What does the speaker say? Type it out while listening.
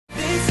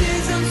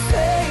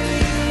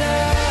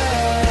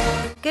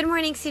Good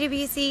morning,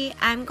 CWC.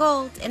 I'm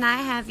Gold, and I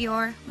have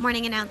your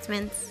morning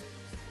announcements.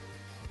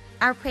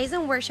 Our praise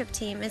and worship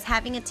team is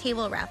having a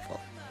table raffle.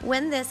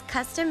 Win this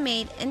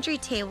custom-made entry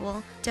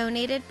table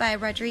donated by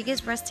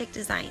Rodriguez Rustic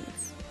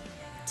Designs.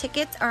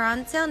 Tickets are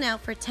on sale now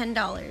for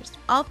 $10.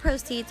 All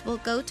proceeds will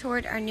go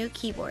toward our new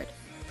keyboard.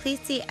 Please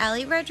see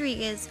Ali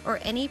Rodriguez or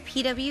any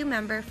PW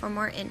member for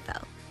more info.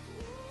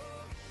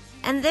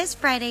 And this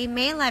Friday,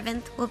 May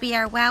 11th, will be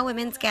our WOW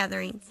Women's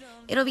Gathering.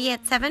 It'll be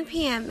at 7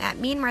 p.m. at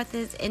Me and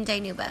Martha's in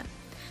Dinuba.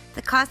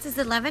 The cost is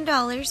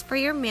 $11 for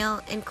your meal,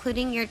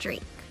 including your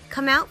drink.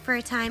 Come out for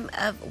a time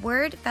of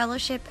word,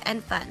 fellowship,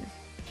 and fun.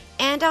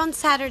 And on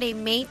Saturday,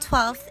 May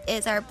 12th,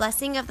 is our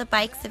Blessing of the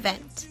Bikes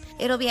event.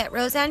 It'll be at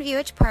Roseanne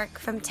Viewage Park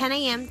from 10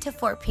 a.m. to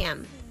 4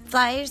 p.m.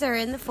 Flyers are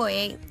in the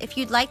foyer. If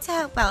you'd like to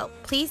help out,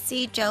 please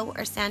see Joe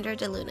or Sandra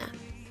DeLuna.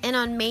 And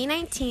on May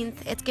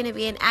 19th, it's going to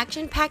be an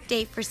action-packed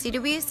day for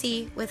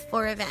CWC with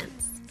 4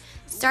 events.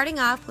 Starting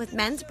off with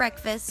men's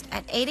breakfast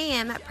at 8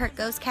 a.m. at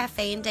Perco's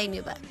Cafe in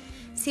Dinuba.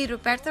 See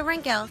Roberto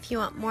Rangel if you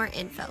want more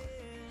info.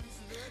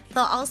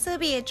 There'll also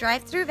be a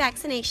drive-through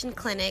vaccination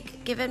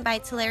clinic given by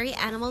Tulare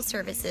Animal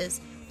Services,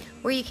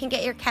 where you can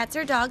get your cats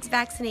or dogs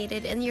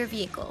vaccinated in your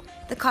vehicle.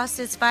 The cost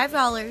is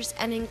 $5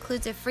 and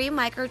includes a free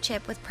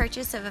microchip with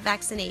purchase of a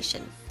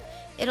vaccination.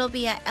 It'll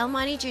be at El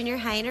Monte Junior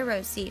High in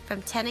Orosi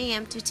from 10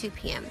 a.m. to 2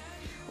 p.m.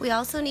 We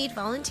also need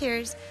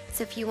volunteers,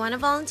 so if you want to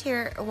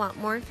volunteer or want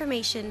more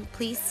information,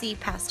 please see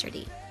Pastor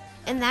D.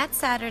 And that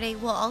Saturday,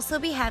 we'll also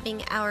be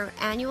having our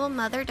annual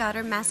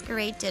Mother-Daughter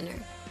Masquerade Dinner.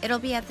 It'll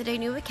be at the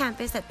Dinuba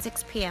campus at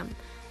 6 p.m.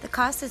 The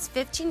cost is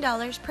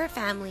 $15 per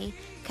family.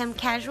 Come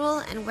casual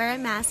and wear a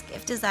mask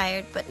if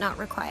desired, but not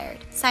required.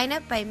 Sign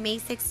up by May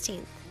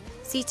 16th.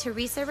 See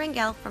Teresa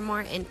Rangel for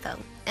more info.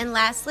 And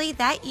lastly,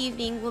 that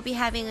evening, we'll be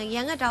having a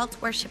young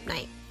adults worship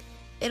night.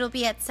 It'll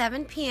be at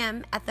 7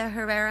 p.m. at the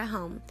Herrera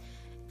home.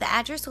 The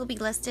address will be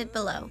listed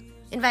below.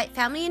 Invite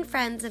family and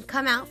friends and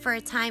come out for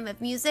a time of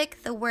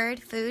music, the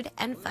word, food,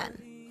 and fun.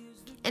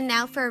 And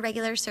now for our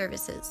regular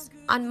services.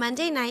 On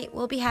Monday night,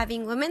 we'll be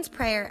having Women's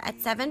Prayer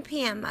at 7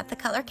 p.m. at the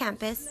Color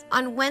Campus.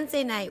 On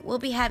Wednesday night, we'll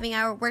be having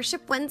our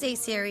Worship Wednesday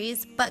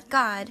series, But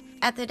God,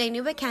 at the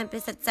Dinuba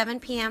campus at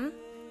 7 p.m.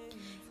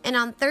 And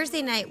on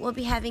Thursday night, we'll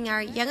be having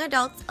our Young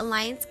Adults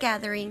Alliance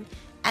Gathering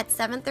at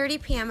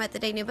 7:30 p.m. at the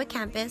Dinuba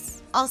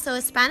campus. Also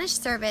a Spanish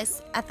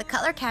service at the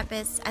Cutler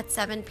campus at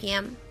 7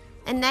 p.m.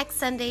 And next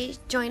Sunday,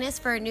 join us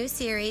for a new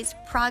series,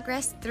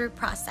 Progress Through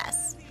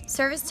Process.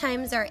 Service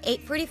times are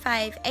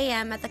 8:45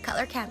 a.m. at the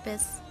Cutler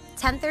campus,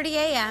 10:30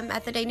 a.m.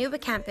 at the Dinuba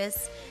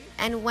campus,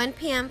 and 1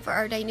 p.m. for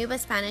our Dinuba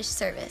Spanish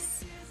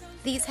service.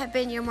 These have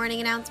been your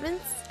morning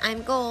announcements.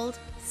 I'm Gold,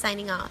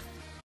 signing off.